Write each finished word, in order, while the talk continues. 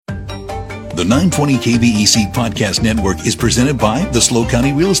The 920 KVEC Podcast Network is presented by the SLO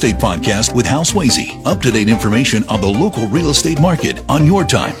County Real Estate Podcast with Hal Swayze. Up-to-date information on the local real estate market on your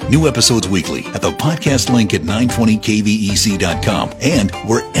time. New episodes weekly at the podcast link at 920kvec.com and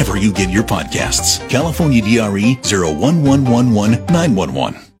wherever you get your podcasts. California DRE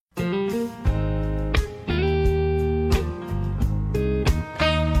 01111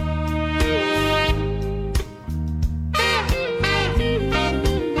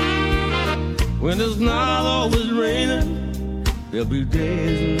 When it's not always raining, there'll be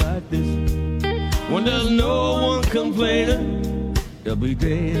days like this. When there's no one complaining, there'll be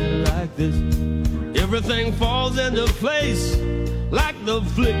days like this. Everything falls into place like the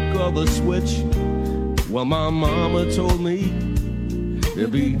flick of a switch. Well, my mama told me there'll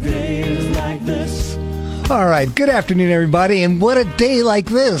be days like this. All right, good afternoon, everybody, and what a day like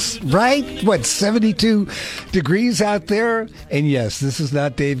this, right? What, 72 degrees out there? And yes, this is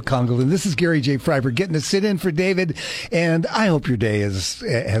not Dave Congleton. This is Gary J. Freiberg getting to sit in for David, and I hope your day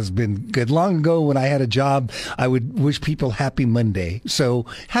has been good. Long ago, when I had a job, I would wish people happy Monday. So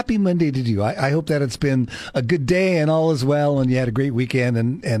happy Monday to you. I hope that it's been a good day and all is well, and you had a great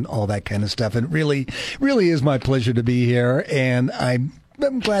weekend and all that kind of stuff. And it really is my pleasure to be here, and I'm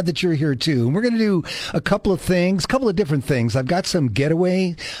glad that you're here too. We're going to do a couple of different things. I've got some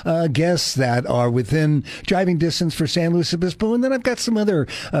getaway guests that are within driving distance for San Luis Obispo, and then I've got some other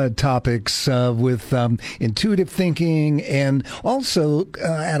topics with intuitive thinking, and also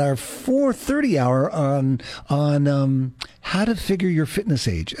at our 4:30 hour on how to figure your fitness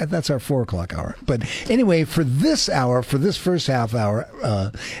age. That's our 4 o'clock hour. But anyway, for this hour, for this first half hour,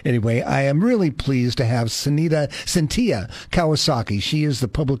 anyway, I am really pleased to have Sinita Kawasaki. She is the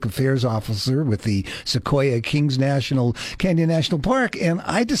public affairs officer with the Sequoia Canyon National Park, and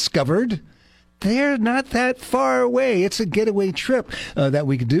I discovered they're not that far away. It's a getaway trip that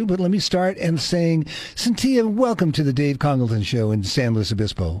we could do. But let me start and saying, Sinita, welcome to the Dave Congleton Show in San Luis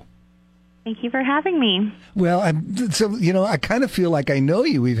Obispo. Thank you for having me. Well, I kind of feel like I know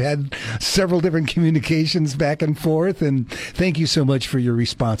you. We've had several different communications back and forth, and thank you so much for your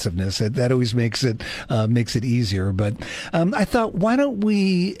responsiveness. That always makes it easier. But I thought, why don't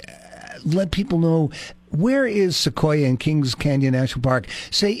we let people know, where is Sequoia and Kings Canyon National Park,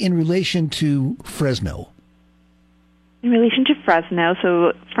 say, in relation to Fresno? In relation to Fresno,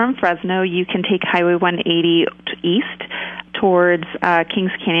 so from Fresno, you can take Highway 180 east towards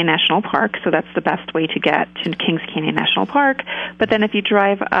Kings Canyon National Park, so that's the best way to get to Kings Canyon National Park. But then if you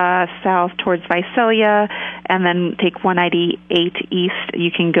drive south towards Visalia and then take 198 east, you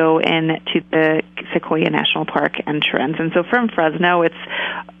can go into the Sequoia National Park entrance. And so from Fresno, it's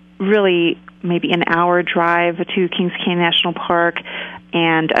really maybe an hour drive to Kings Canyon National Park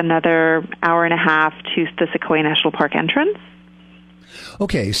and another hour and a half to the Sequoia National Park entrance.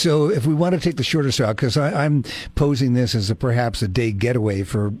 Okay, so if we want to take the shortest route, because I'm posing this as perhaps a day getaway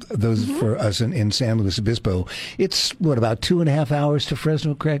for those for us in San Luis Obispo, it's about 2.5 hours to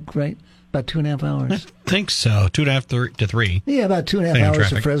Fresno, Craig, right? About 2.5 hours. I think so. 2.5 to 3. Yeah, about 2.5 hours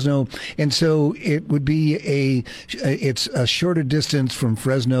to Fresno, and so it would be it's a shorter distance from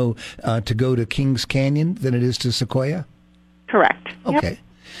Fresno to go to Kings Canyon than it is to Sequoia. Correct. Okay. Yep.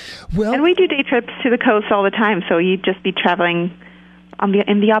 Well, and we do day trips to the coast all the time, so you'd just be traveling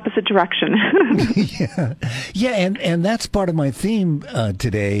in the opposite direction. Yeah, and that's part of my theme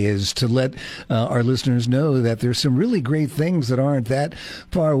today, is to let our listeners know that there's some really great things that aren't that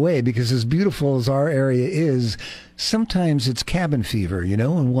far away, because as beautiful as our area is, sometimes it's cabin fever,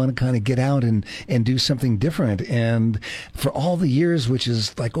 and want to kind of get out and do something different. And for all the years, which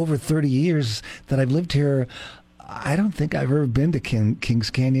is like over 30 years that I've lived here, I don't think I've ever been to Kings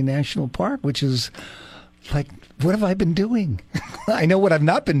Canyon National Park, which is like, what have I been doing? I know what I've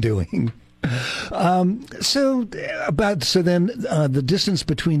not been doing. So then the distance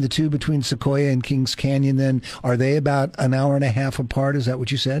between the two, between Sequoia and Kings Canyon, then, are they about an hour and a half apart? Is that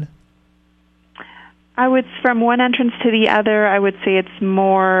what you said? From one entrance to the other, I would say it's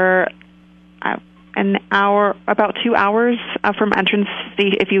more an hour, about 2 hours from entrance.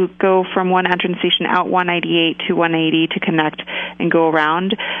 If you go from one entrance station out 198 to 180 to connect and go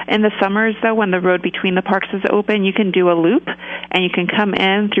around. In the summers, though, when the road between the parks is open, you can do a loop, and you can come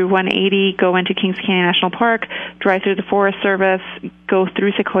in through 180, go into Kings Canyon National Park, drive through the Forest Service, go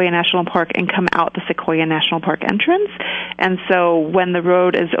through Sequoia National Park, and come out the Sequoia National Park entrance. And so when the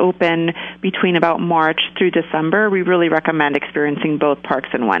road is open between about March through December, we really recommend experiencing both parks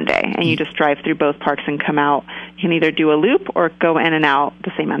in one day. And you just drive through both parks and come out. You can either do a loop or go in and out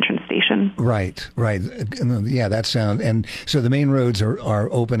the same entrance station. Right. Yeah, that sounds. And so the main roads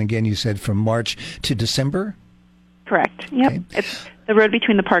are open again, you said, from March to December? Correct. Yep. Okay. The road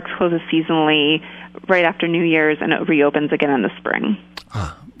between the parks closes seasonally right after New Year's, and it reopens again in the spring.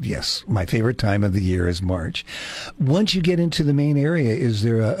 Yes, my favorite time of the year is March. Once you get into the main area, is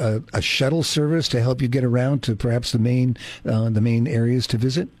there a shuttle service to help you get around to perhaps the main areas to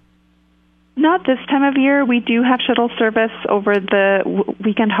visit? Not this time of year. We do have shuttle service over the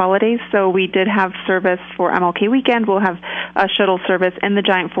weekend holidays. So we did have service for MLK weekend. We'll have a shuttle service in the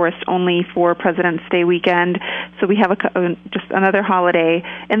Giant Forest only for President's Day weekend. So we have just another holiday.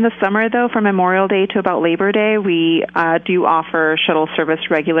 In the summer, though, from Memorial Day to about Labor Day, we do offer shuttle service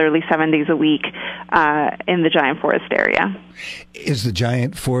regularly 7 days a week in the Giant Forest area. Is the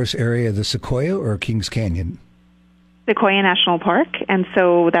Giant Forest area the Sequoia or Kings Canyon? Sequoia National Park, and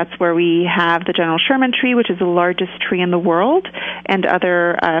so that's where we have the General Sherman tree, which is the largest tree in the world, and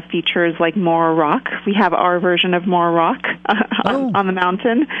other features like Mora Rock. We have our version of Mora Rock on the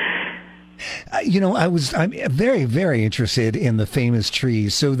mountain. I'm very, very interested in the famous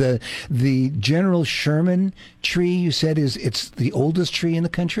trees. So the General Sherman tree, you said, it's the oldest tree in the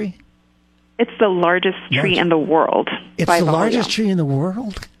country? It's the largest tree in the world. It's the largest tree in the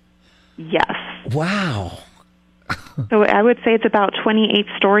world? Yes. Wow. So I would say it's about 28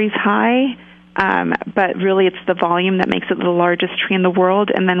 stories high, but really it's the volume that makes it the largest tree in the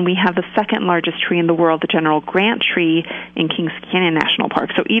world. And then we have the second largest tree in the world, the General Grant tree in Kings Canyon National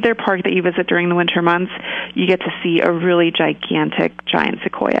Park. So either park that you visit during the winter months, you get to see a really gigantic giant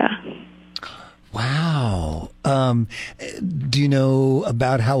sequoia. Wow. Do you know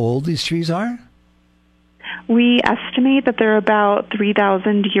about how old these trees are? We estimate that they're about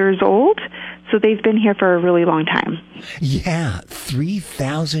 3,000 years old, so they've been here for a really long time. Yeah,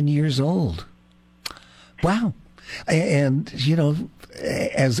 3,000 years old. Wow. And,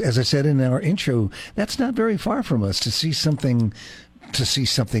 as I said in our intro, that's not very far from us to see something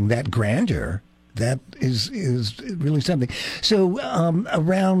that grandeur. That is really something. So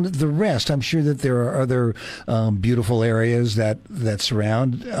around the rest, I'm sure that there are other beautiful areas that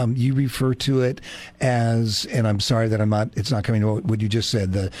surround. You refer to it as, and I'm sorry that it's not coming to what you just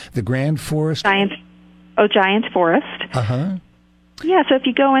said, the Grand Forest? Giant Forest. Uh-huh. Yeah, so if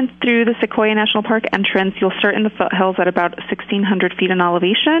you go in through the Sequoia National Park entrance, you'll start in the foothills at about 1,600 feet in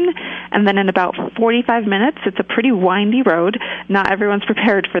elevation, and then in about 45 minutes, it's a pretty windy road. Not everyone's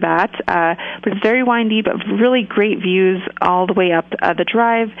prepared for that, but it's very windy, but really great views all the way up the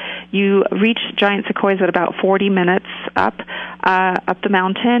drive. You reach Giant Sequoias at about 40 minutes up the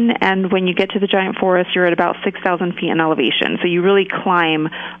mountain, and when you get to the Giant Forest, you're at about 6,000 feet in elevation. So you really climb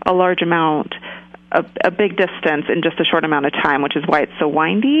a large amount, a big distance in just a short amount of time, which is why it's so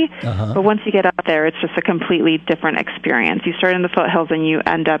windy. Uh-huh. But once you get up there, it's just a completely different experience. You start in the foothills and you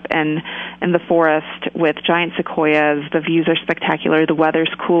end up in the forest with giant sequoias. The views are spectacular. The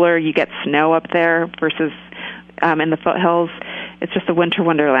weather's cooler. You get snow up there versus in the foothills. It's just a winter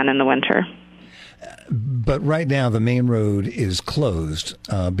wonderland in the winter. But right now, the main road is closed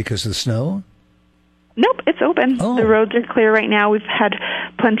because of the snow? Nope, it's open. Oh. The roads are clear right now. We've had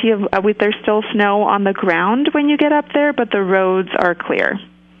plenty of, there's still snow on the ground when you get up there, but the roads are clear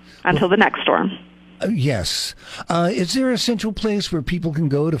until the next storm. Yes. Is there a central place where people can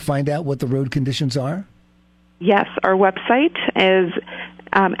go to find out what the road conditions are? Yes, our website is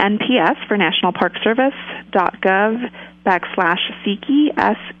NPS for National Park Service.gov/Seki,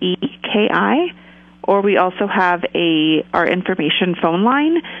 SEKI. Or we also have our information phone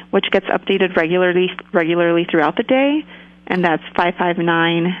line, which gets updated regularly throughout the day, and that's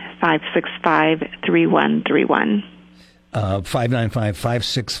 559-565-3131.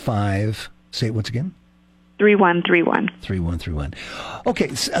 595-565. Say it once again. 3131. 3131.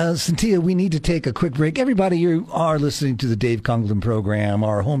 Okay, Cynthia, we need to take a quick break. Everybody, you are listening to the Dave Conglin program,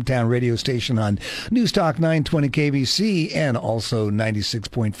 our hometown radio station on News Talk 920 KBC and also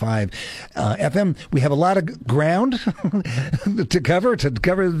 96.5 FM. We have a lot of ground to cover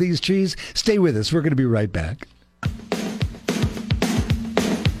these trees. Stay with us. We're going to be right back.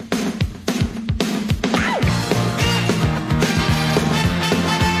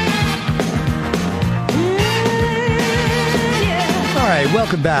 All right,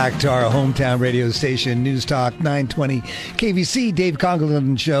 welcome back to our hometown radio station, News Talk 920 KVC, Dave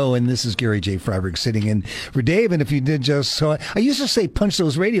Conglin Show, and this is Gary J. Freiberg sitting in for Dave. And if you did just so, I used to say punch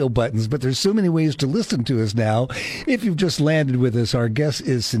those radio buttons, but there's so many ways to listen to us now. If you've just landed with us, our guest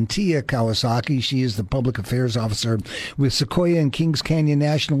is Sinita Kawasaki. She is the Public Affairs Officer with Sequoia and Kings Canyon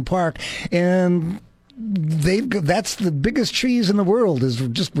National Park, and that's the biggest trees in the world, is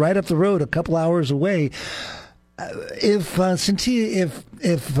just right up the road, a couple hours away. If Cynthia,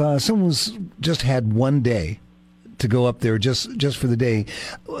 if someone's just had one day to go up there just for the day.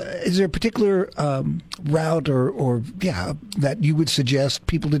 Is there a particular route or that you would suggest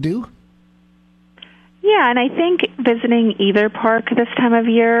people to do? Yeah, and I think visiting either park this time of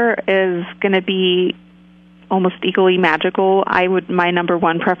year is going to be almost equally magical. My number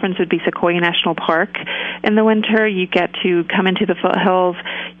one preference would be Sequoia National Park. In the winter, you get to come into the foothills,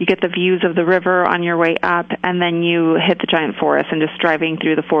 you get the views of the river on your way up, and then you hit the giant forest. And just driving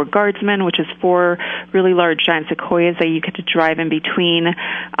through the Four Guardsmen, which is 4 really large giant sequoias that you get to drive in between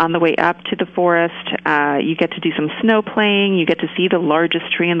on the way up to the forest. You get to do some snow playing, you get to see the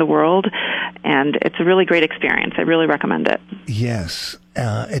largest tree in the world, and it's a really great experience. I really recommend it. Yes.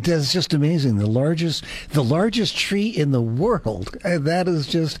 It is just amazing. The largest tree in the world. That is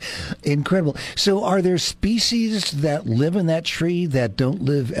just incredible. So are there species that live in that tree that don't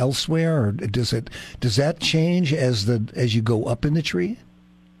live elsewhere, or does that change as you go up in the tree?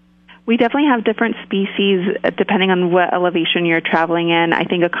 We definitely have different species depending on what elevation you're traveling in. I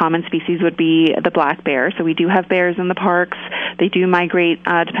think a common species would be the black bear. So we do have bears in the parks. They do migrate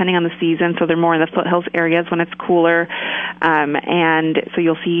depending on the season, so they're more in the foothills areas when it's cooler. And so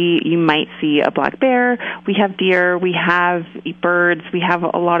you might see a black bear. We have deer. We have birds. We have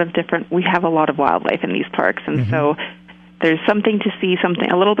a lot of wildlife in these parks, and so there's something to see,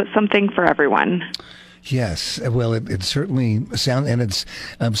 a little bit something for everyone. Yes, well, it certainly sounds, and it's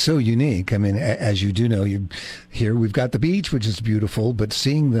so unique. I mean, as you do know, here we've got the beach, which is beautiful, but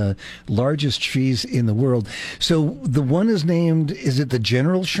seeing the largest trees in the world. So the one is it the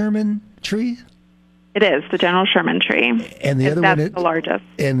General Sherman tree? It is the General Sherman tree, and that's the largest.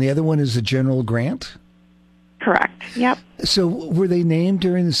 And the other one is the General Grant? Correct, yep. So were they named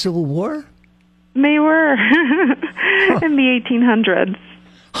during the Civil War? They were, in the 1800s.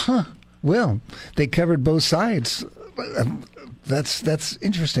 Huh. Well, they covered both sides. That's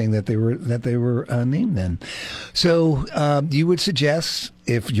interesting that they were named then. So you would suggest,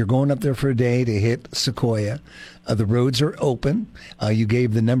 if you're going up there for a day, to hit Sequoia. The roads are open. You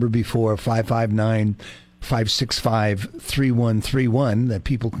gave the number before, 559-565-3131, that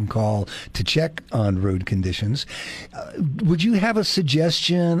people can call to check on road conditions. Would you have a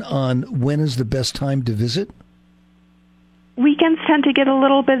suggestion on when is the best time to visit? Weekends tend to get a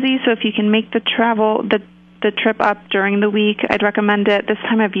little busy, so if you can make the trip up during the week, I'd recommend it. This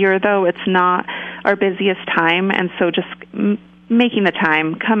time of year, though, it's not our busiest time, and so just making the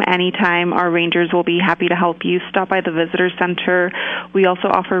time. Come anytime. Our rangers will be happy to help you. Stop by the visitor center. We also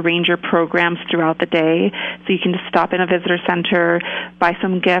offer ranger programs throughout the day, so you can just stop in a visitor center, buy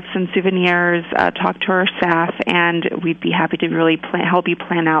some gifts and souvenirs, talk to our staff, and we'd be happy to really help you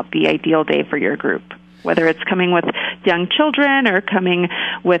plan out the ideal day for your group. Whether it's coming with young children or coming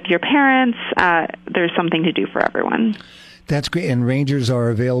with your parents, there's something to do for everyone. That's great. And rangers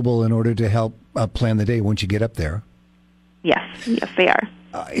are available in order to help plan the day once you get up there? Yes, they are.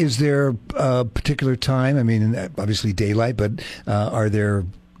 Is there a particular time? I mean, obviously daylight, but are there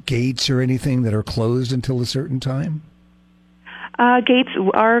gates or anything that are closed until a certain time? Our gates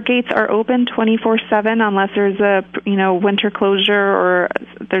are open 24/7 unless there's a winter closure or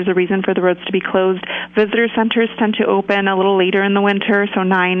there's a reason for the roads to be closed. Visitor centers tend to open a little later in the winter, so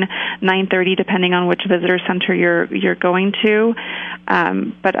 9:30 depending on which visitor center you're going to.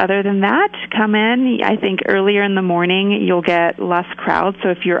 But other than that, come in. I think earlier in the morning you'll get less crowd. So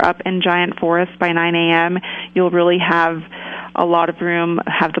if you're up in Giant Forest by 9 a.m., you'll really have a lot of room,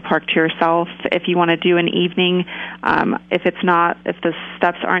 have the park to yourself. If you want to do an evening, if the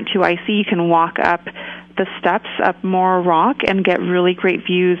steps aren't too icy, you can walk up the steps up Morro Rock and get really great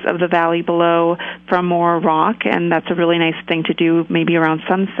views of the valley below from Morro Rock, and that's a really nice thing to do maybe around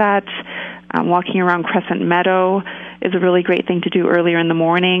sunset. Walking around Crescent Meadow is a really great thing to do earlier in the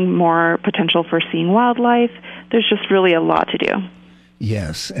morning, more potential for seeing wildlife. There's just really a lot to do.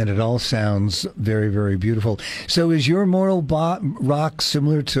 Yes, and it all sounds very, very beautiful. So is your Morro Rock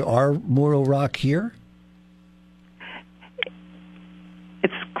similar to our Morro Rock here?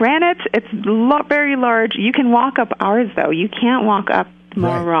 It's granite. It's very large. You can walk up ours, though. You can't walk up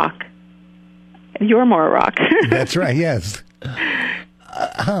Morro Rock. Your Morro Rock. That's right, yes.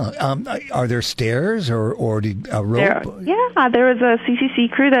 Are there stairs or a rope? There was a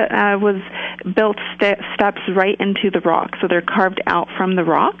CCC crew that built steps right into the rock, so they're carved out from the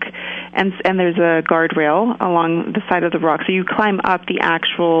rock, and there's a guardrail along the side of the rock, so you climb up the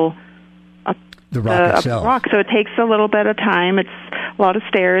actual the rock itself. Rock. So it takes a little bit of time. It's a lot of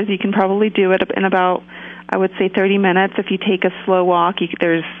stairs. You can probably do it in about, I would say, 30 minutes. If you take a slow walk,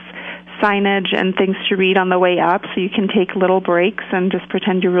 there's signage and things to read on the way up, so you can take little breaks and just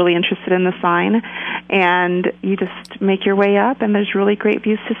pretend you're really interested in the sign. and you just make your way up, and there's really great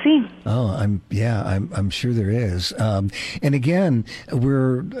views to see. Oh, I'm sure there is. And again,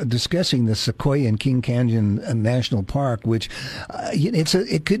 we're discussing the Sequoia and King Canyon National Park, which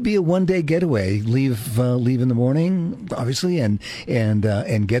it could be a one-day getaway. Leave in the morning, obviously,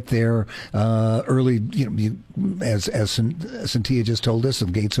 and get there early. As Cynthia just told us, the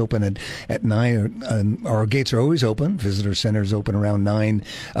gates open at 9. Our gates are always open. Visitor centers open around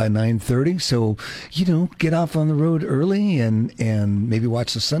 9:30. So get off on the road early and maybe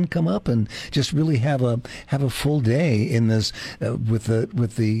watch the sun come up and just really have a full day in this with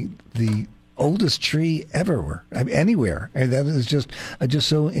the oldest tree ever, anywhere, and that is just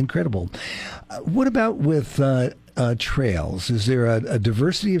so incredible. What about with trails? Is there a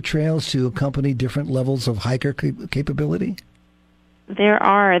diversity of trails to accompany different levels of hiker capability? There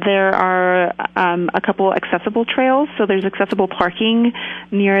are a couple accessible trails. So there's accessible parking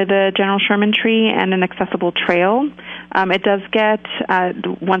near the General Sherman Tree and an accessible trail. It does get,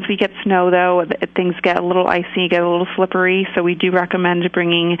 once we get snow though, things get a little icy, get a little slippery, so we do recommend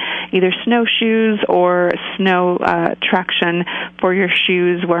bringing either snowshoes or snow traction for your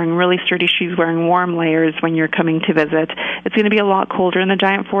shoes, wearing really sturdy shoes, wearing warm layers when you're coming to visit. It's going to be a lot colder in the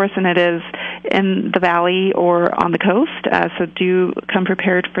Giant Forest than it is in the valley or on the coast, so do come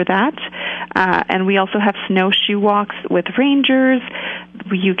prepared for that. And we also have snowshoe walks with rangers.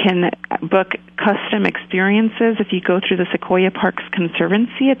 You can book custom experiences if you go through the Sequoia Parks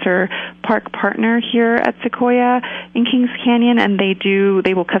Conservancy. It's our park partner here at Sequoia in Kings Canyon, and they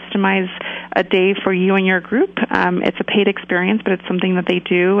will customize a day for you and your group. It's a paid experience, but it's something that they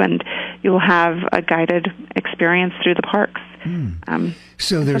do, and you'll have a guided experience through the parks.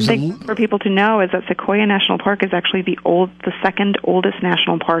 So there's something for people to know is that Sequoia National Park is actually the second oldest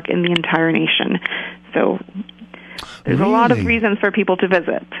national park in the entire nation. So there's a lot of reasons for people to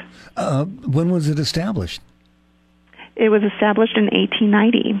visit. When was it established? It was established in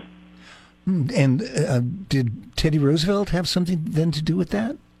 1890. And did Teddy Roosevelt have something then to do with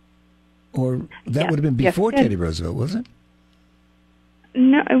that? Or that would have been before Teddy Roosevelt, was it?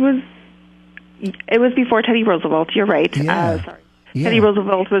 No, it was before Teddy Roosevelt. You're right. Sorry. Yeah. Teddy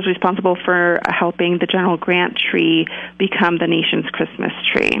Roosevelt was responsible for helping the General Grant tree become the nation's Christmas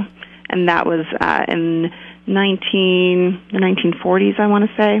tree. And that was in the 1940s, I want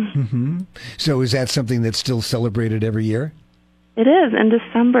to say. Mm-hmm. So is that something that's still celebrated every year? It is. In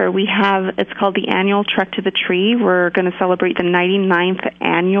December, it's called the annual Trek to the Tree. We're going to celebrate the 99th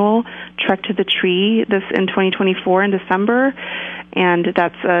annual Trek to the Tree in 2024 in December. And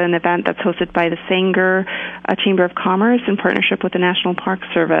that's an event that's hosted by the Sanger Chamber of Commerce in partnership with the National Park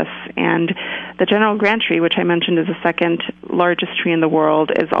Service. And the General Grant tree, which I mentioned is the second largest tree in the world,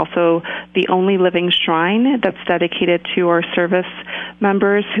 is also the only living shrine that's dedicated to our service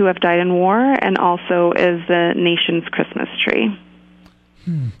members who have died in war, and also is the nation's Christmas tree.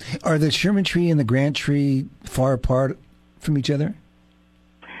 Are the Sherman tree and the Grant tree far apart from each other?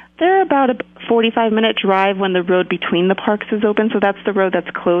 They're about a 45-minute drive when the road between the parks is open, so that's the road that's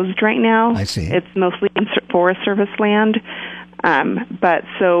closed right now. I see. It's mostly Forest Service land. But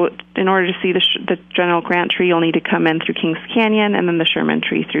so in order to see the General Grant tree, you'll need to come in through Kings Canyon, and then the Sherman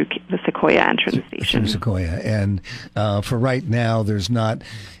tree through the Sequoia entrance station. Sequoia. And for right now, there's not...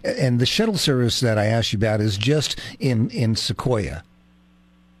 And the shuttle service that I asked you about is just in Sequoia.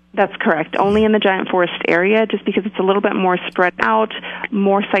 That's correct. Only in the Giant Forest area, just because it's a little bit more spread out,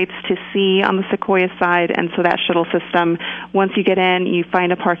 more sights to see on the Sequoia side, and so that shuttle system, once you get in, you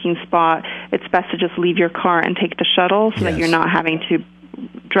find a parking spot, it's best to just leave your car and take the shuttle so that you're not having to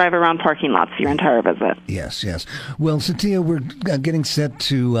drive around parking lots your entire visit. Yes. Well, Cynthia, we're getting set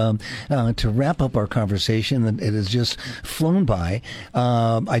to wrap up our conversation, and it has just flown by.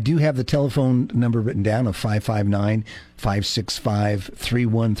 I do have the telephone number written down of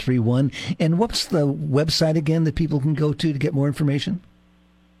 559-565-3131. And what's the website again that people can go to get more information?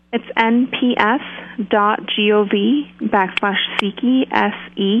 It's nps.gov/Seki,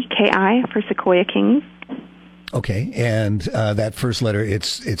 SEKI, for Sequoia Kings. Okay, and that first letter,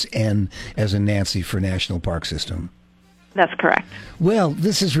 it's N as in Nancy for National Park System. That's correct. Well,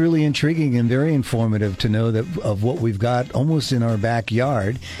 this is really intriguing and very informative to know that of what we've got almost in our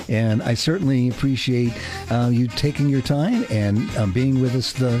backyard, and I certainly appreciate you taking your time and being with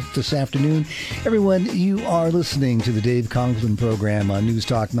us this afternoon. Everyone, you are listening to the Dave Conklin program on News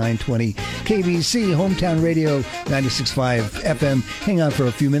Talk 920 KBC, Hometown Radio 96.5 FM. Hang on for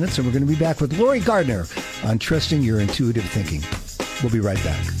a few minutes, and we're going to be back with Lori Gardner on Trusting Your Intuitive Thinking. We'll be right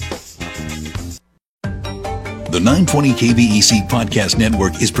back. The 920 KVEC Podcast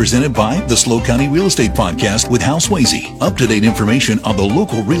Network is presented by the SLO County Real Estate Podcast with Hal Swayze. Up-to-date information on the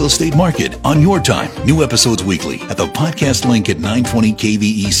local real estate market on your time. New episodes weekly at the podcast link at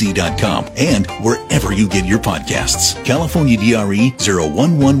 920kvec.com and wherever you get your podcasts. California DRE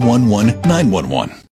 01111 911.